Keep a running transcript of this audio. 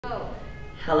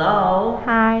Hello,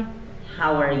 Hi,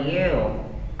 how are you?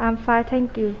 I'm fine,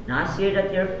 thank you. Nice to hear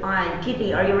that you're fine.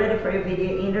 Kitty, are you ready for your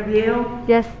video interview?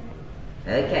 Yes,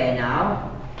 Okay,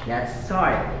 now let's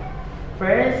start.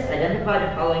 First, identify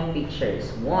the following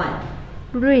pictures. 1,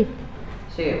 read,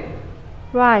 2,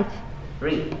 write,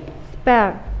 3,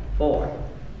 spell, 4.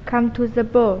 come to the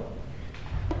board,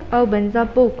 open the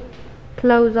book,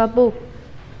 close the book.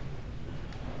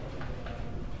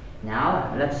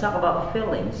 Now, let's talk about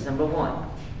feelings. Number 1.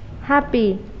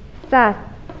 Happy, sad,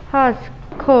 hot,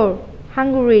 cold,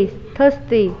 hungry,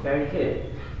 thirsty. Very good.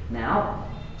 Now,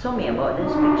 tell me about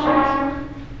these pictures.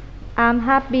 I'm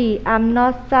happy, I'm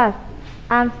not sad.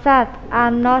 I'm sad,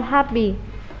 I'm not happy.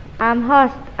 I'm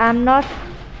hot, I'm not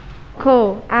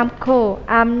cold.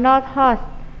 I'm not hot.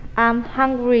 I'm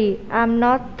hungry, I'm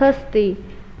not thirsty.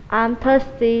 I'm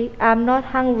thirsty, I'm not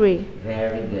hungry.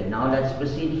 Very good. Now, let's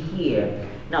proceed here.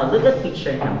 Now, look at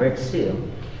picture number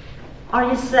 2. Are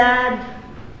you sad?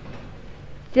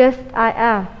 Yes, I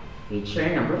am.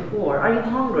 Picture number 4. Are you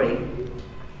hungry?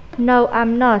 No,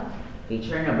 I'm not.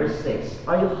 Picture number 6.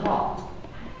 Are you hot?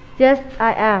 Yes,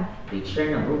 I am.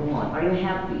 Picture number 1. Are you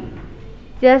happy?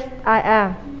 Yes, I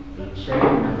am. Picture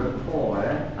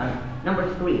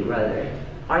number 3 rather.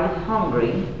 Are you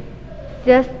hungry?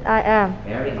 Yes, I am.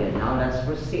 Very good. Now let's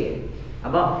proceed.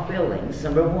 About feelings.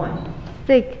 Number 1.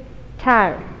 Sick,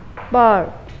 tired,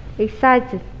 bored,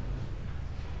 excited.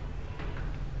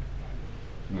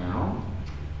 Now,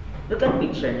 look at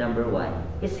picture number 1.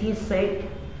 Is he sick?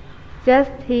 Yes,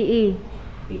 he is.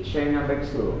 Picture number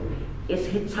 2. Is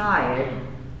he tired?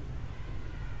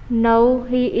 No,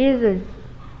 he isn't.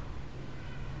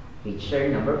 Picture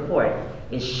number 4.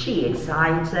 Is she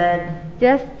excited?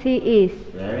 Yes, he is.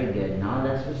 Very good. Now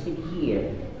let's proceed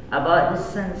here. About the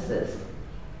senses.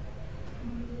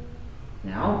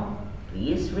 Now,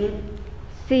 please read.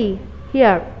 See,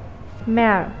 hear,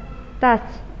 smell, touch,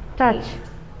 taste.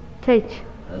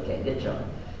 Okay, good job.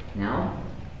 Now,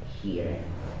 here.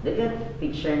 Look at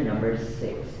picture number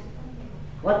 6.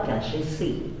 What can she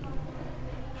see?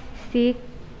 She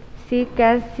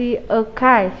can see a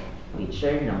kite.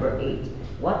 Picture number 8.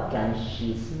 What can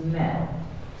she smell?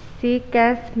 She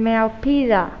can smell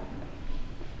pizza.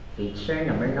 Picture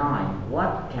number 9.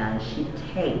 What can she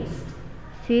taste?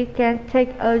 She can take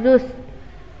a juice.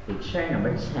 Picture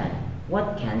number 10.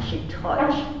 What can she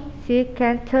touch? She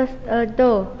can touch a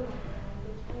door.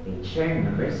 Picture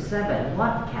number 7.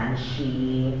 What can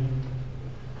she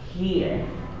hear?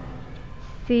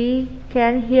 She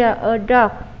can hear a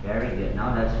dog. Very good.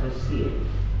 Now let's proceed.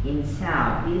 In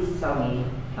sound, please tell me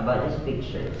about this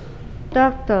picture.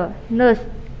 Doctor, nurse,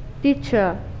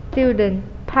 teacher, student,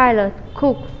 pilot,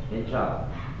 cook. Good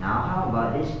job. Now how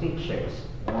about these pictures?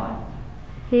 1.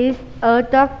 He's a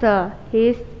doctor.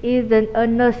 He isn't a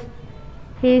nurse.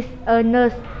 He's a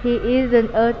nurse. He isn't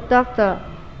a doctor.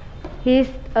 He's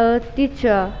a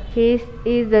teacher. He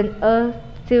isn't a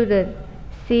student.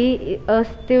 She is a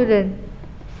student.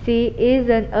 She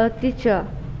isn't a teacher.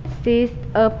 She's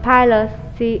a pilot.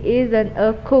 She isn't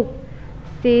a cook.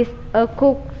 She's a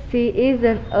cook. She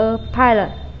isn't a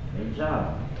pilot. Good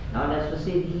job. Now let's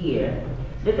proceed here.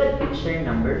 Look at picture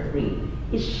number 3.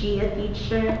 Is she a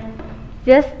teacher?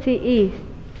 Yes, she is.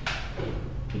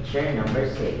 Picture number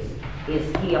 6.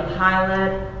 Is he a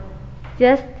pilot?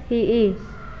 Yes, he is.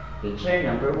 Picture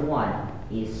number 1.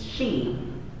 Is she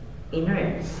a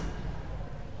nurse?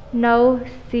 No,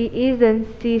 she isn't.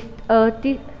 She's a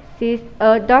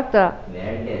doctor.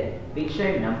 Very good.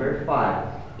 Picture number 5.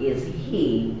 Is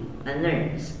he a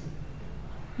nurse?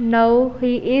 No,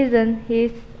 he isn't.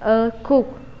 He's a cook.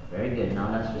 Very good.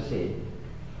 Now let's proceed.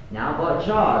 Now about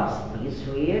jobs. Please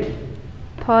read.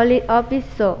 Police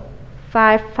officer,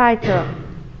 firefighter,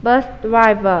 bus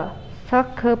driver,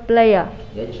 soccer player.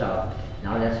 Good job.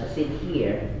 Now let's proceed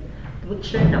here.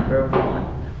 Picture number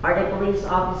 1. Are they police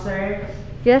officers?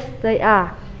 Yes, they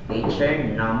are. Picture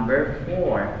number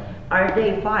 4. Are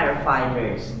they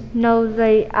firefighters? No,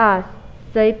 they are.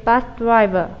 They bus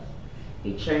driver.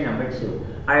 Picture number 2.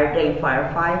 Are they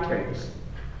firefighters?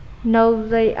 No,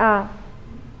 they are.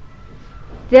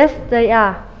 Yes, they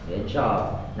are. Good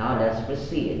job. Now let's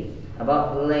proceed.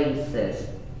 About places.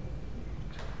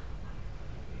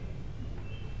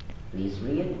 Please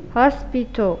read.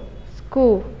 Hospital,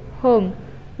 school, home,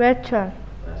 restaurant.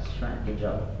 Restaurant. Good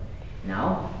job.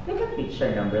 Now, look at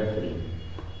picture number 3.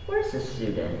 Where's the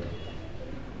student?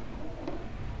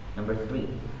 Number 3.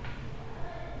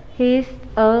 He's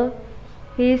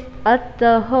at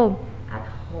the home. At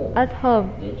home. At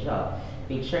home. Good job.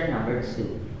 Picture number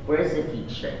 2. Where's the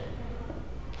teacher?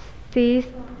 He's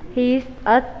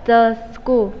at the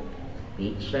school.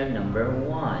 Picture number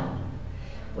 1.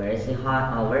 Where's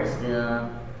the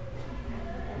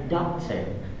doctor?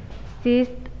 She's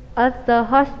at the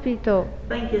hospital.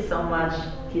 Thank you so much,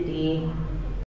 Kitty.